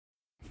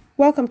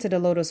Welcome to the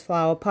Lotus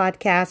Flower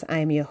Podcast.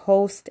 I'm your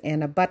host,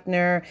 Anna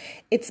Butner.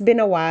 It's been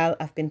a while.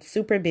 I've been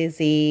super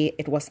busy.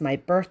 It was my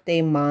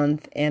birthday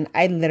month, and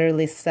I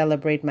literally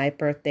celebrate my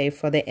birthday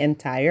for the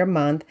entire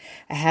month.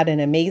 I had an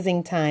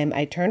amazing time.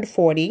 I turned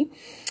 40,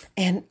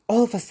 and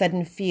all of a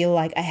sudden feel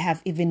like I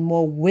have even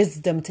more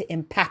wisdom to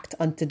impact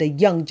onto the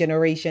young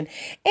generation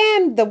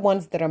and the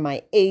ones that are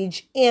my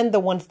age and the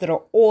ones that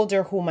are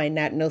older who might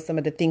not know some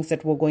of the things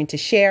that we're going to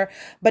share.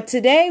 But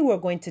today we're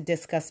going to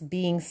discuss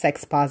being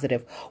sex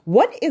positive.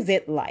 What is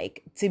it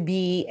like to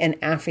be an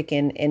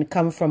African and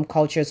come from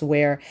cultures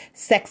where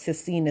sex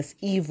is seen as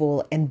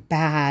evil and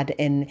bad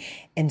and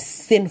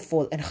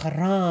sinful and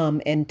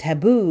haram and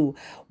taboo?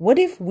 What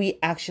if we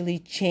actually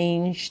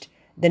changed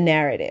the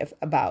narrative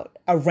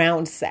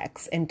around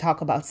sex and talk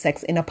about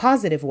sex in a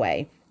positive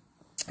way?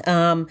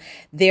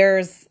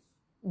 There's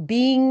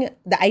the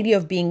idea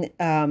of being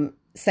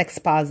sex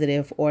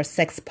positive or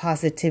sex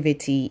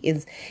positivity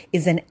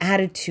is an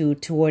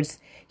attitude towards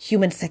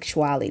human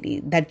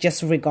sexuality that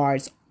just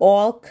regards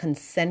all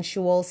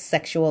consensual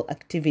sexual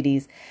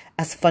activities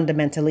as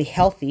fundamentally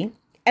healthy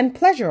and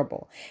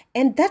pleasurable.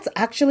 And that's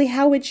actually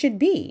how it should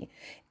be.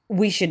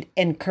 We should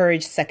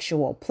encourage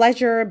sexual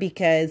pleasure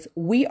because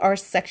we are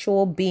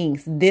sexual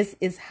beings. This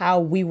is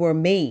how we were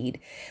made.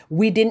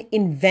 We didn't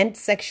invent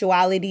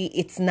sexuality.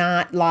 It's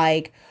not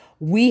like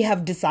we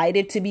have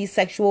decided to be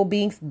sexual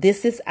beings.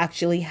 This is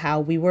actually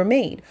how we were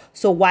made.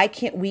 So why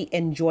can't we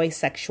enjoy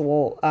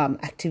sexual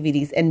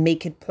activities and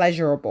make it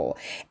pleasurable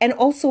and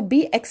also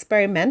be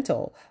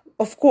experimental?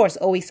 Of course,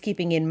 always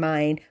keeping in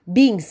mind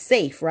being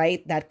safe,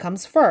 right? That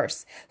comes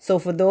first. So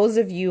for those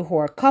of you who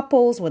are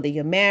couples, whether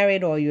you're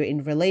married or you're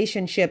in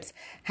relationships,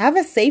 have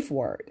a safe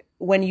word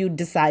when you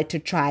decide to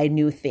try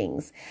new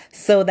things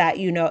so that,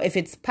 if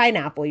it's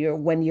pineapple,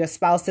 when your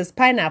spouse says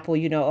pineapple,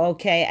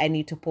 okay, I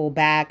need to pull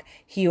back.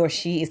 He or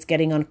she is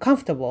getting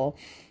uncomfortable.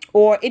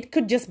 Or it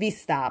could just be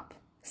stop,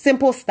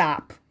 simple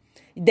stop.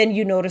 Then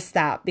to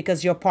stop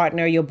because your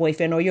partner, your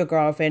boyfriend or your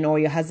girlfriend or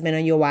your husband or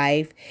your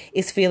wife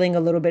is feeling a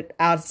little bit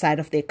outside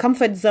of their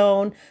comfort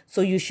zone.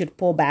 So you should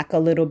pull back a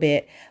little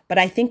bit. But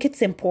I think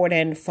it's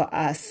important for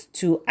us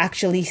to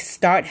actually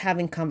start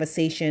having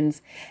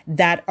conversations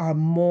that are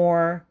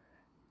more,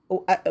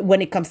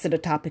 when it comes to the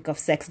topic of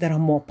sex, that are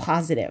more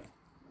positive.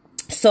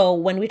 So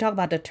when we talk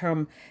about the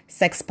term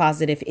sex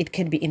positive, it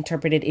can be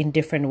interpreted in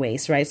different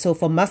ways, right? So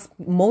for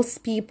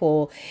most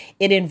people,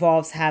 it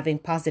involves having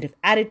positive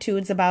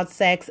attitudes about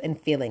sex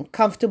and feeling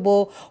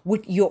comfortable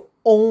with your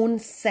own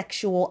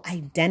sexual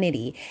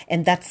identity.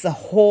 And that's a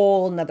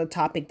whole nother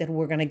topic that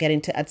we're going to get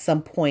into at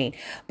some point.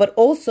 But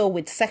also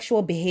with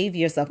sexual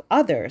behaviors of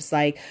others,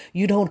 like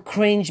you don't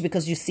cringe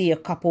because you see a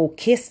couple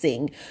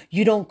kissing.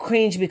 You don't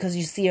cringe because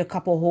you see a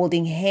couple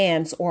holding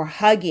hands or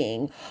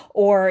hugging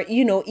or,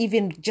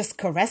 even just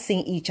caressing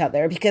each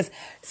other, because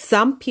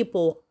some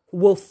people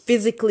will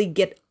physically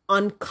get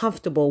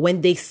uncomfortable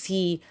when they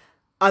see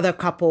other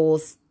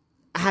couples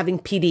having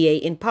PDA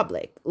in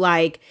public.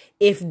 Like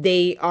if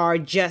they are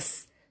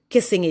just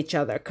kissing each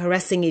other,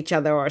 caressing each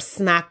other, or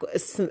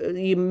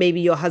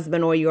maybe your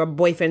husband or your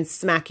boyfriend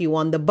smack you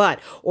on the butt,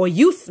 or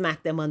you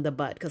smack them on the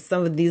butt, because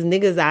some of these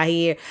niggas out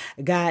here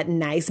got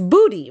nice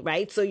booty,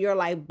 right? So you're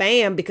like,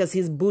 bam, because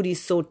his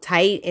booty's so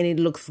tight and it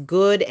looks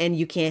good and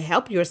you can't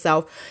help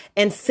yourself.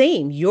 And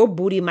same, your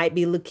booty might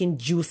be looking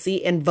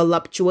juicy and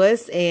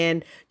voluptuous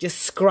and just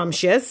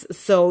scrumptious.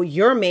 So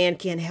your man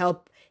can't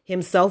help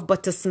himself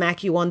but to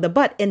smack you on the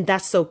butt, and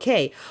that's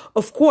okay.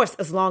 Of course,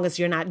 as long as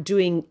you're not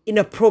doing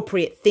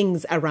inappropriate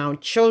things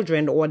around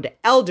children or the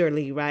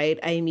elderly, right?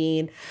 I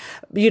mean,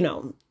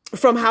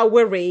 from how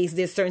we're raised,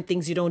 there's certain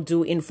things you don't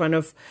do in front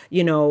of,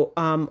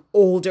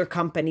 older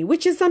company,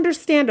 which is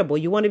understandable.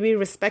 You want to be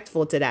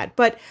respectful to that.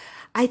 But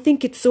I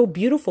think it's so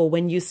beautiful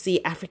when you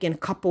see African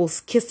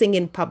couples kissing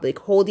in public,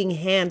 holding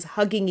hands,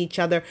 hugging each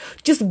other,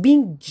 just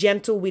being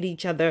gentle with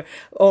each other,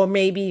 or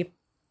maybe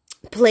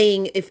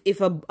playing if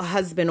a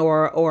husband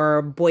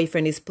or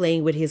boyfriend is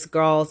playing with his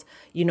girl's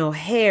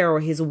hair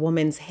or his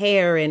woman's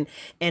hair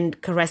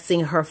and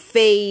caressing her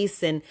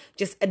face and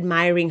just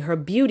admiring her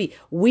beauty.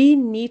 We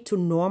need to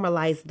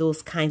normalize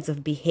those kinds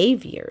of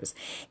behaviors.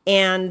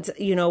 And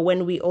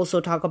when we also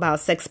talk about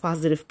sex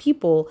positive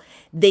people,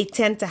 they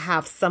tend to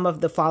have some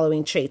of the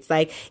following traits,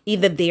 like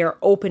either they are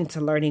open to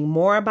learning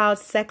more about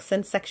sex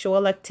and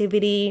sexual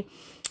activity.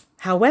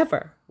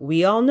 However,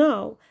 we all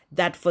know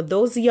that for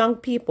those young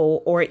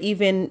people or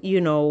even,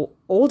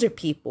 older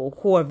people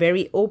who are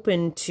very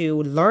open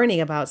to learning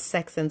about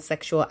sex and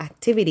sexual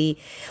activity,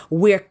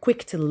 we're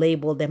quick to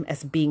label them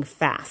as being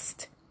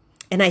fast.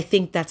 And I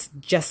think that's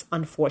just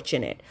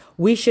unfortunate.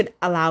 We should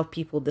allow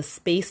people the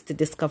space to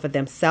discover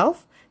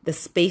themselves, the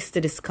space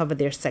to discover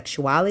their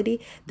sexuality,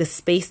 the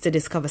space to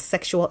discover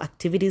sexual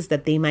activities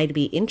that they might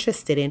be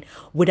interested in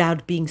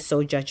without being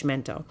so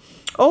judgmental.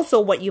 Also,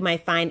 what you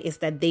might find is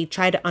that they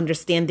try to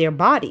understand their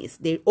bodies.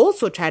 They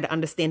also try to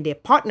understand their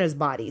partner's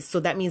bodies. So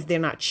that means they're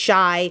not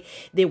shy.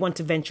 They want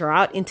to venture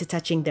out into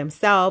touching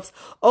themselves.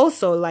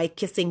 Also, like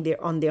kissing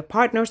on their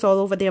partners all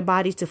over their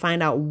body to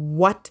find out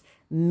what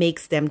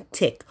makes them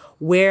tick?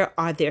 Where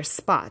are their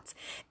spots?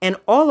 And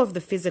all of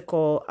the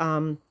physical,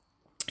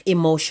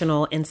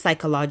 emotional and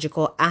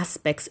psychological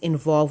aspects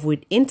involved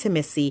with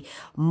intimacy,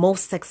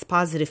 most sex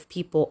positive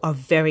people are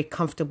very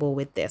comfortable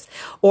with this.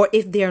 Or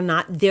if they're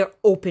not, they're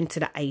open to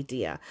the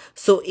idea.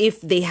 So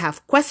if they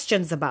have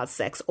questions about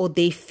sex or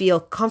they feel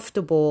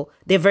comfortable,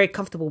 they're very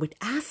comfortable with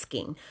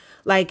asking.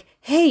 Like,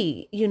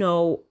 hey,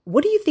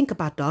 what do you think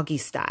about doggy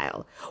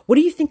style? What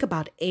do you think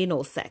about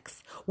anal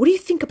sex? What do you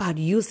think about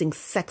using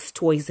sex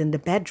toys in the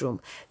bedroom?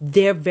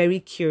 They're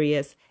very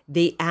curious.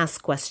 They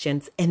ask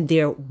questions and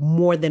they're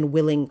more than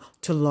willing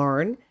to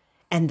learn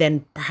and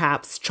then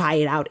perhaps try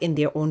it out in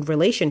their own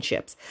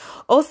relationships.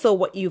 Also,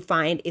 what you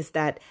find is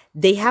that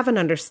they have an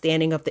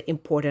understanding of the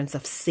importance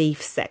of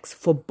safe sex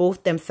for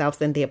both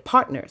themselves and their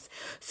partners.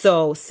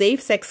 So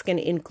safe sex can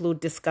include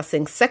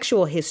discussing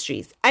sexual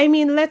histories. I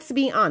mean, let's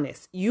be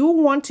honest. You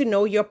want to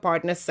know your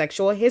partner's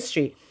sexual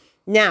history.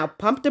 Now,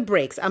 pump the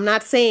brakes. I'm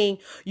not saying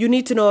you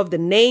need to know of the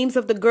names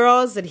of the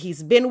girls that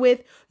he's been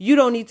with. You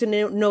don't need to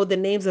know the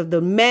names of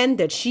the men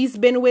that she's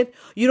been with.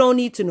 You don't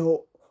need to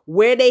know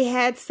where they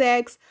had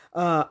sex,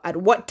 at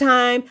what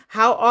time,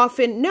 how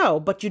often. No,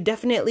 but you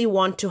definitely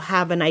want to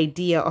have an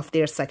idea of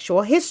their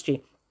sexual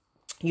history.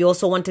 You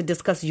also want to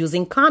discuss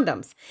using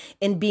condoms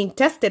and being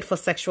tested for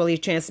sexually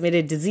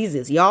transmitted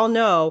diseases. Y'all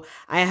know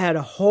I had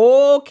a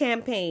whole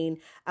campaign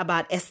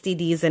about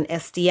STDs and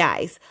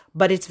STIs,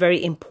 but it's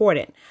very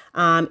important.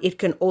 It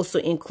can also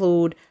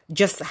include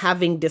just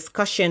having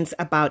discussions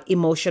about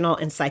emotional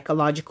and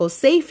psychological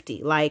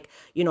safety. Like,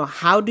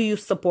 how do you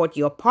support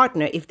your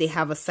partner if they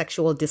have a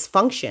sexual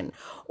dysfunction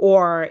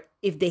or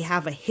if they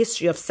have a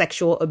history of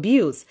sexual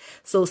abuse?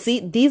 So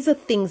see, these are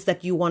things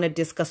that you want to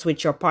discuss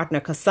with your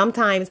partner because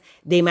sometimes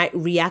they might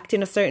react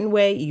in a certain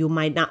way. You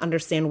might not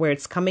understand where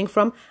it's coming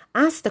from.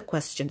 Ask the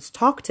questions,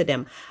 talk to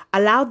them,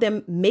 allow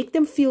them, make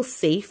them feel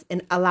safe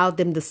and allow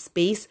them the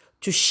space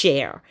to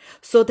share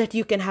so that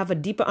you can have a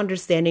deeper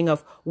understanding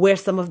of where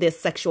some of their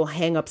sexual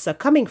hangups are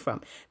coming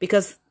from.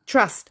 Because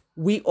trust,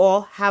 we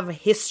all have a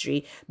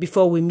history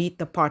before we meet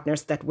the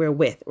partners that we're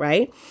with,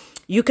 right?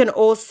 You can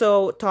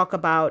also talk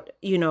about,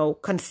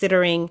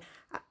 considering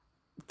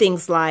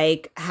things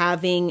like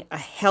having a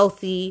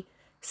healthy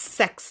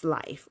sex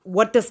life.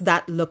 What does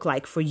that look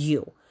like for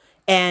you?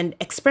 And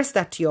express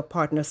that to your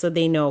partner so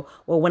they know,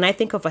 well, when I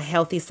think of a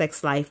healthy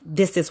sex life,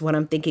 this is what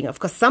I'm thinking of.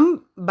 Because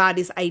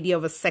somebody's idea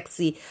of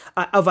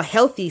a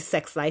healthy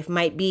sex life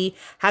might be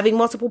having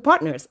multiple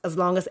partners, as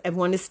long as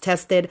everyone is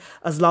tested,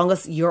 as long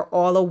as you're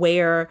all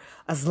aware,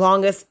 as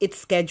long as it's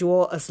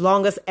scheduled, as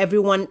long as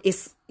everyone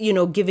is,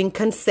 giving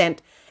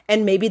consent.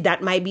 And maybe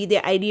that might be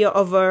the idea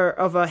of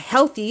a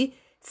healthy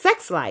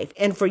sex life.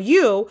 And for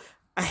you,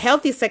 a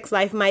healthy sex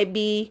life might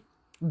be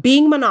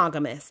being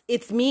monogamous.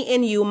 It's me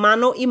and you,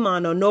 mano y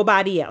mano,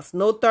 nobody else.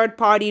 No third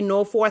party,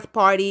 no fourth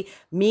party,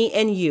 me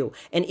and you.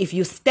 And if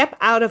you step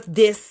out of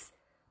this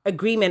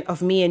agreement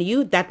of me and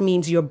you, that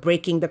means you're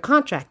breaking the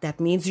contract.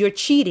 That means you're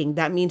cheating.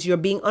 That means you're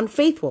being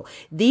unfaithful.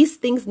 These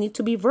things need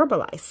to be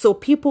verbalized so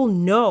people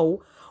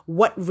know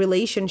what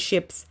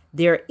relationships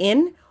they're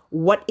in,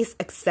 what is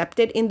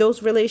accepted in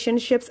those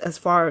relationships as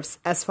far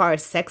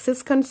as sex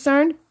is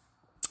concerned.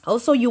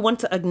 Also, you want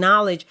to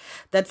acknowledge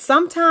that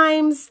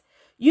sometimes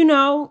you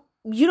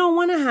don't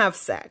want to have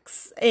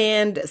sex.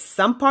 And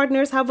some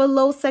partners have a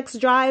low sex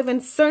drive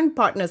and certain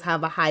partners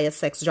have a higher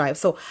sex drive.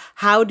 So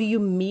how do you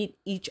meet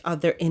each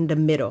other in the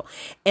middle?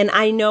 And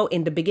I know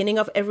in the beginning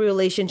of every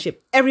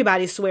relationship,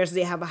 everybody swears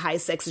they have a high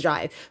sex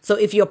drive. So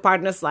if your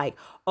partner's like,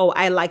 oh,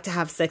 I like to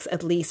have sex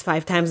at least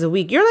 5 times a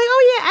week, you're like,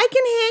 oh yeah,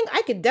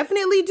 I could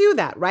definitely do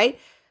that, right?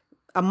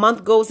 A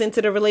month goes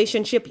into the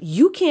relationship,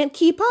 you can't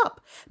keep up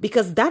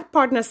because that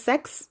partner's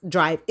sex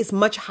drive is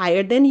much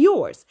higher than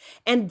yours.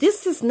 And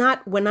this is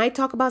not, when I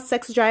talk about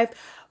sex drive,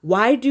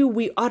 why do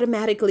we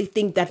automatically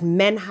think that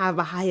men have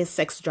a higher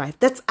sex drive?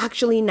 That's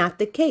actually not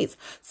the case.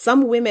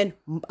 Some women,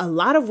 a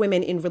lot of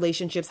women in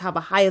relationships have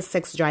a higher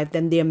sex drive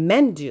than their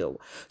men do.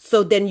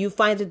 So then you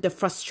find that the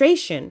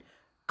frustration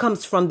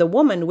comes from the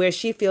woman where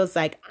she feels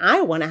like, I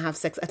want to have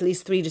sex at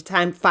least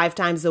 5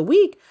 times a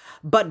week,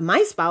 but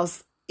my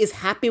spouse is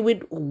happy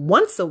with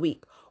once a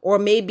week or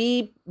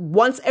maybe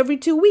once every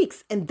 2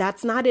 weeks. And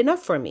that's not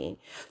enough for me.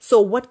 So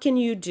what can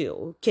you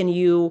do? Can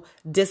you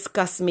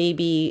discuss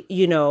maybe,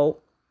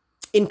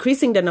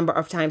 increasing the number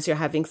of times you're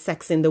having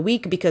sex in the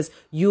week because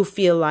you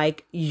feel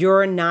like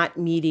you're not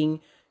meeting,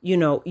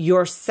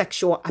 your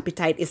sexual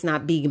appetite is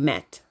not being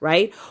met,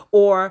 right?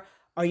 Or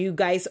are you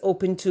guys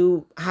open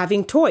to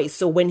having toys?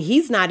 So when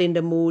he's not in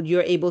the mood,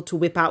 you're able to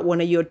whip out one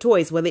of your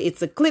toys, whether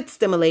it's a clit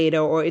stimulator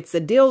or it's a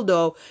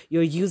dildo,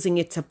 you're using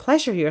it to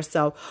pleasure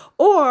yourself,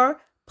 or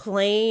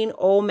plain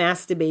old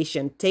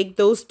masturbation. Take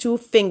those 2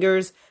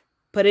 fingers,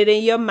 put it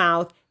in your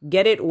mouth,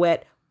 get it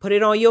wet, put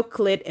it on your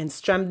clit and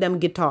strum them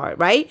guitar,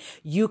 right?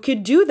 You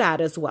could do that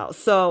as well.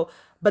 So,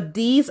 but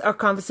these are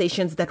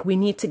conversations that we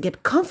need to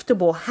get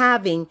comfortable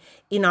having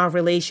in our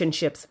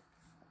relationships.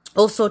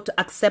 Also to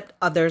accept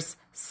others'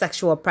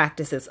 sexual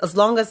practices, as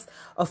long as,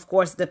 of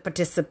course, the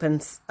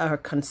participants are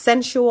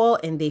consensual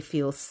and they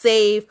feel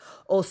safe,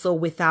 also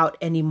without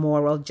any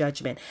moral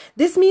judgment.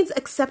 This means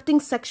accepting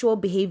sexual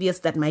behaviors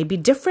that might be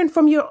different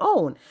from your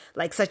own,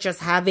 like such as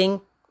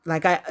having,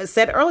 like I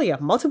said earlier,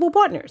 multiple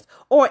partners,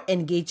 or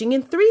engaging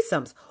in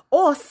threesomes,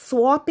 or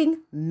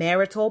swapping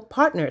marital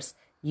partners.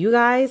 You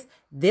guys,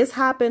 this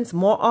happens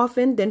more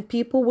often than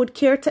people would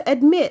care to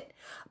admit.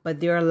 But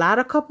there are a lot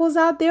of couples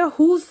out there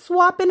who's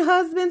swapping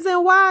husbands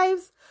and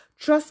wives.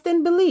 Trust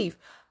and believe.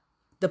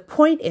 The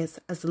point is,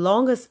 as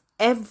long as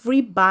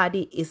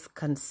everybody is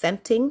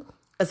consenting,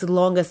 as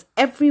long as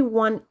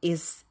everyone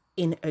is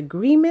in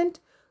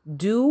agreement,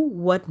 do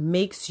what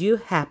makes you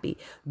happy.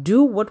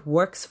 Do what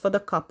works for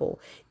the couple.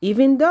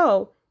 Even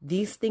though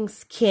these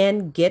things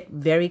can get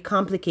very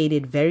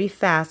complicated very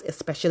fast,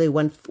 especially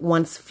when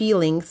once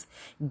feelings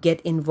get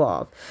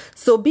involved.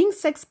 So being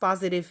sex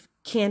positive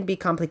can be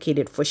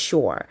complicated for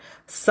sure.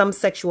 Some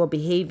sexual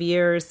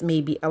behaviors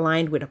may be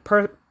aligned with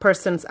a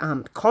person's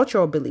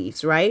cultural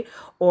beliefs, right?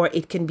 Or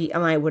it can be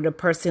aligned with a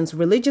person's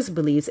religious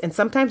beliefs. And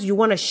sometimes you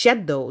want to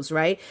shed those,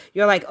 right?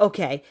 You're like,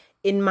 okay,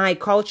 in my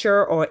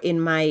culture or in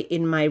my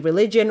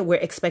religion, we're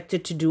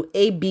expected to do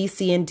A, B,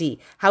 C, and D.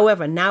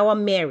 However, now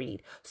I'm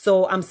married,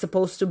 so I'm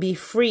supposed to be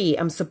free.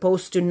 I'm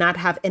supposed to not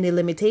have any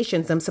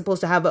limitations. I'm supposed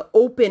to have an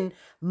open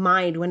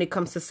mind when it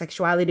comes to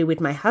sexuality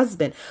with my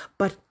husband.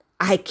 But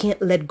I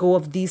can't let go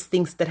of these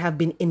things that have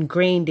been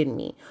ingrained in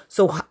me.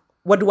 So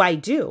what do I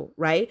do,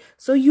 right?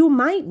 So you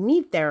might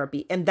need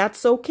therapy, and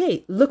that's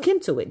okay. Look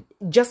into it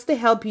just to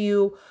help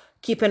you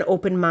keep an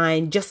open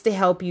mind, just to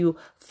help you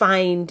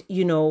find,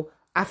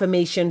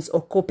 affirmations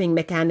or coping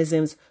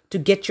mechanisms to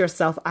get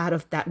yourself out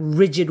of that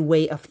rigid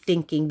way of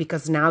thinking,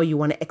 because now you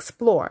want to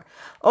explore.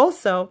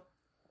 Also,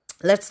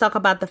 let's talk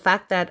about the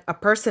fact that a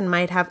person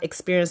might have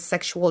experienced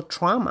sexual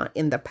trauma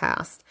in the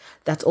past.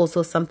 That's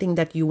also something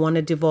that you want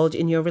to divulge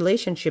in your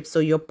relationship so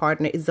your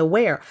partner is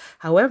aware.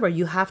 However,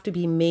 you have to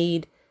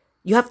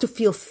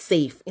feel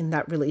safe in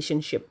that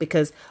relationship,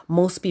 because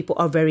most people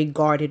are very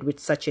guarded with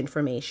such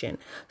information.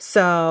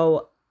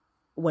 So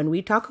when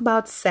we talk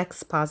about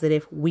sex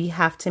positive, we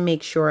have to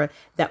make sure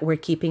that we're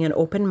keeping an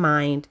open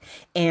mind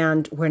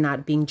and we're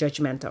not being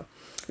judgmental.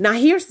 Now,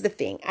 here's the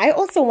thing. I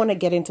also want to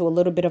get into a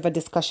little bit of a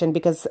discussion,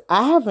 because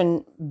I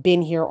haven't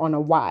been here on a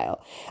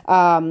while.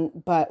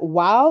 But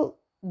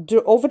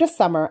over the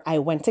summer, I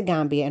went to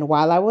Gambia. And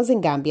while I was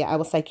in Gambia, I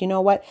was like, you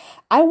know what?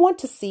 I want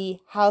to see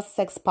how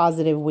sex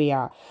positive we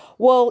are.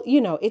 Well,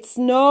 it's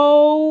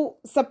no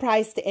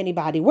surprise to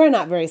anybody. We're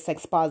not very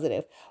sex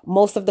positive.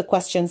 Most of the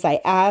questions I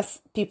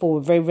asked, people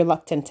were very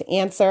reluctant to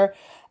answer.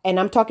 And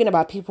I'm talking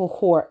about people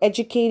who are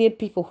educated,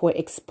 people who are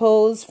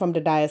exposed from the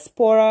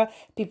diaspora,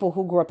 people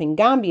who grew up in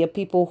Gambia,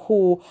 people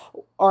who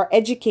are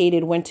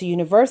educated, went to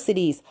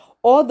universities,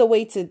 all the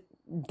way to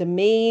the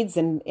maids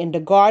and the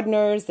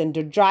gardeners and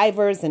the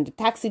drivers and the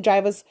taxi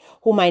drivers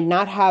who might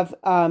not have,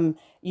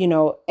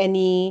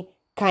 any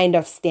kind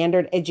of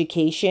standard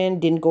education,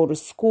 didn't go to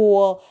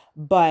school,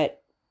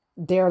 but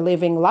they're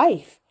living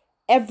life.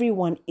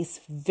 Everyone is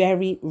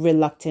very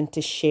reluctant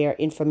to share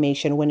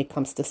information when it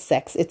comes to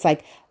sex. It's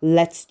like,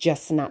 let's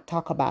just not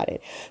talk about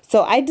it.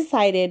 So I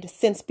decided,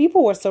 since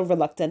people were so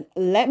reluctant,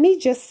 let me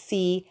just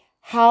see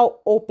how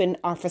open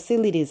our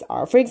facilities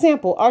are. For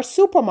example, our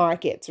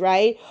supermarkets,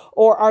 right?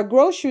 Or our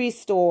grocery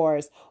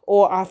stores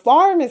or our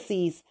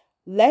pharmacies.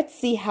 Let's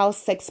see how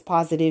sex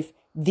positive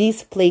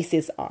these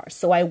places are.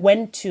 So I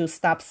went to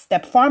Stop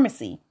Step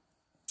Pharmacy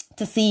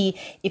to see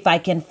if I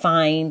can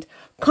find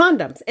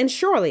condoms. And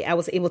surely I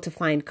was able to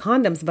find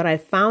condoms, but I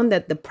found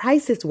that the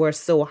prices were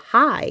so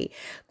high.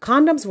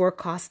 Condoms were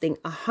costing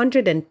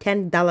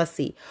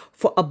 $110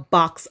 for a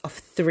box of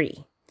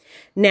 3.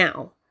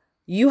 Now,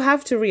 you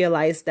have to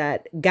realize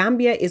that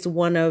Gambia is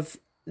one of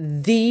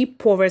the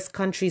poorest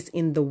countries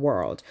in the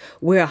world,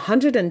 where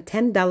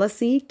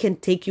 $110 can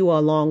take you a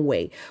long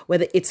way,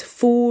 whether it's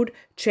food,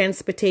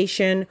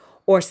 transportation,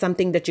 or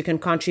something that you can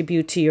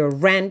contribute to your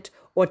rent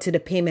or to the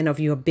payment of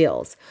your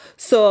bills.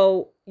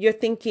 So you're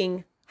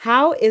thinking,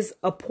 how is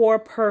a poor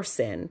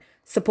person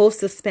supposed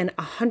to spend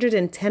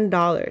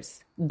 $110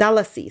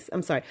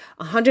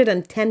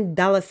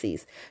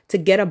 to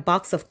get a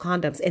box of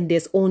condoms, and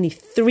there's only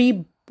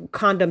 3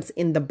 condoms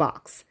in the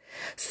box?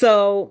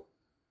 So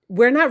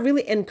we're not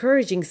really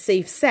encouraging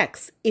safe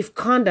sex if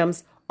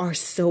condoms are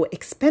so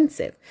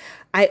expensive.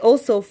 I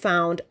also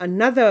found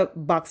another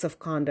box of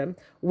condom,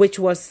 which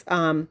was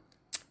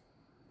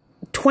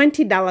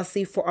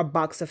 $20 for a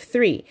box of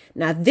 3.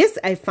 Now, this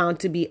I found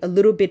to be a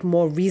little bit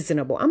more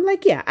reasonable. I'm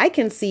like, yeah, I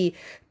can see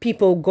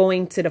people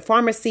going to the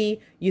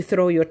pharmacy. You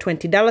throw your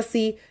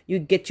 $20, you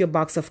get your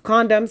box of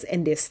condoms,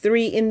 and there's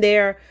 3 in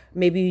there.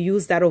 Maybe you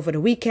use that over the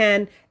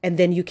weekend, and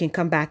then you can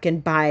come back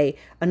and buy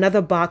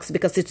another box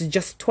because it's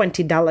just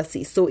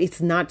 $20. So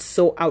it's not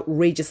so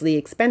outrageously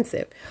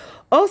expensive.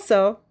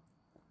 Also,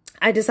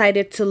 I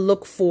decided to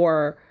look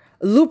for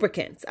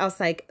lubricants. I was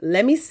like,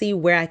 let me see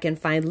where I can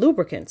find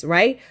lubricants,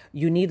 right?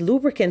 You need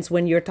lubricants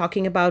when you're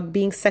talking about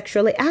being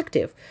sexually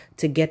active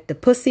to get the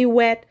pussy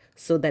wet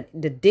so that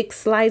the dick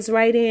slides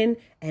right in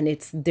and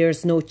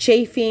there's no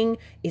chafing.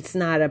 It's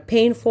not a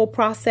painful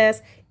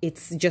process.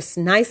 It's just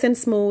nice and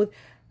smooth.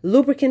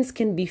 Lubricants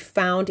can be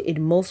found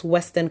in most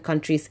Western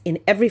countries, in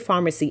every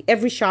pharmacy,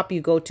 every shop you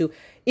go to.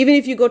 Even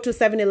if you go to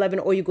 7-Eleven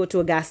or you go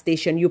to a gas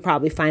station, you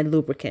probably find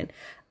lubricant.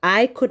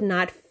 I could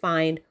not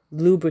find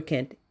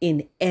lubricant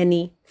in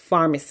any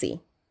pharmacy.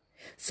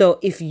 So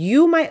if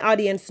you, my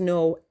audience,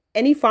 know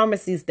any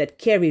pharmacies that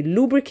carry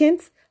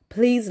lubricants,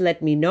 please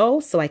let me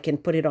know so I can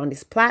put it on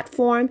this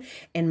platform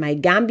and my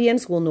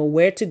Gambians will know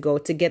where to go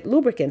to get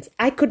lubricants.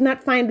 I could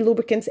not find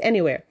lubricants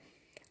anywhere.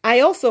 I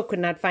also could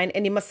not find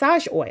any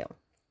massage oil.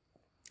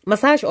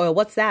 Massage oil,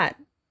 what's that?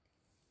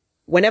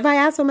 Whenever I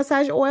ask for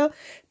massage oil,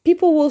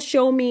 people will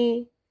show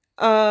me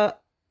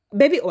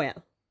baby oil.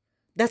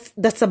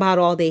 That's about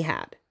all they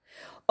had.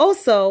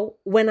 Also,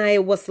 when I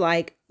was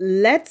like,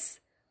 let's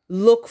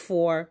look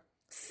for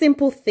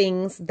simple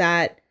things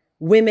that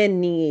women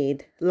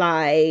need,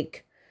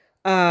 like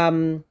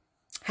having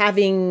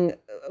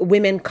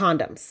women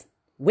condoms.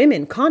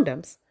 Women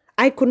condoms?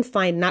 I couldn't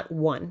find not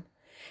one.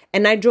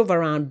 And I drove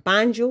around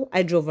Banjo,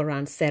 I drove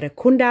around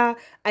Serekunda,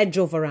 I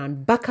drove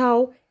around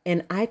Bakau,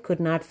 and I could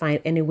not find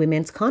any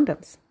women's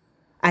condoms.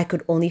 I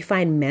could only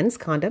find men's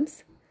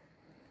condoms.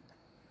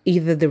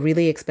 Either the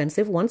really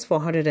expensive ones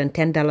for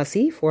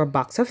 $110 for a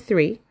box of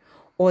 3,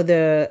 or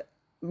the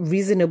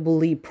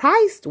reasonably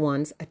priced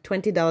ones at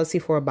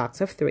 $20 for a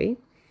box of 3.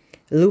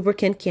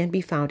 Lubricant can't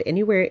be found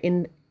anywhere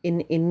in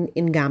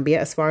Gambia.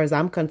 As far as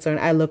I'm concerned,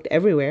 I looked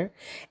everywhere.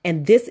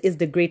 And this is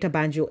the Greater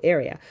Banjul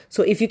area.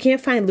 So if you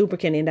can't find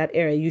lubricant in that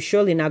area, you're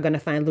surely not going to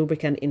find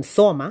lubricant in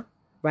Soma,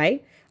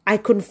 right? I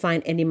couldn't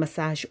find any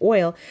massage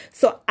oil.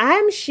 So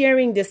I'm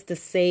sharing this to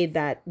say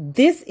that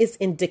this is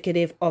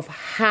indicative of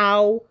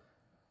how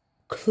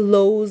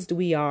closed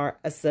we are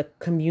as a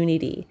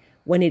community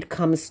when it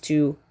comes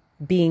to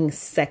being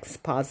sex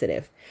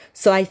positive.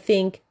 So I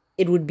think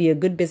it would be a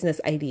good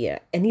business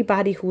idea.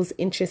 Anybody who's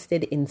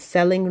interested in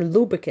selling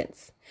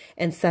lubricants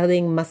and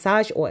selling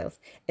massage oils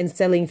and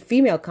selling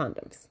female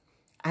condoms,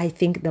 I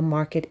think the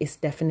market is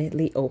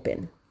definitely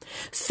open.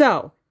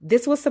 So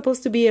this was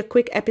supposed to be a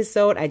quick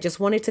episode. I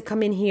just wanted to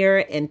come in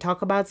here and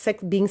talk about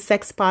being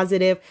sex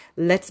positive.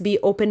 Let's be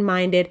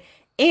open-minded.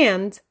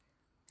 And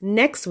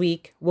next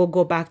week, we'll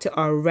go back to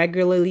our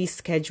regularly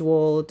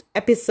scheduled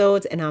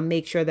episodes, and I'll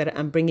make sure that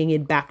I'm bringing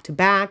it back to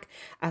back.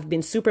 I've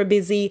been super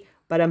busy,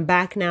 but I'm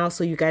back now,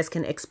 so you guys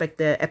can expect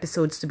the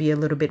episodes to be a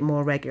little bit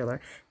more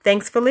regular.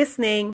 Thanks for listening.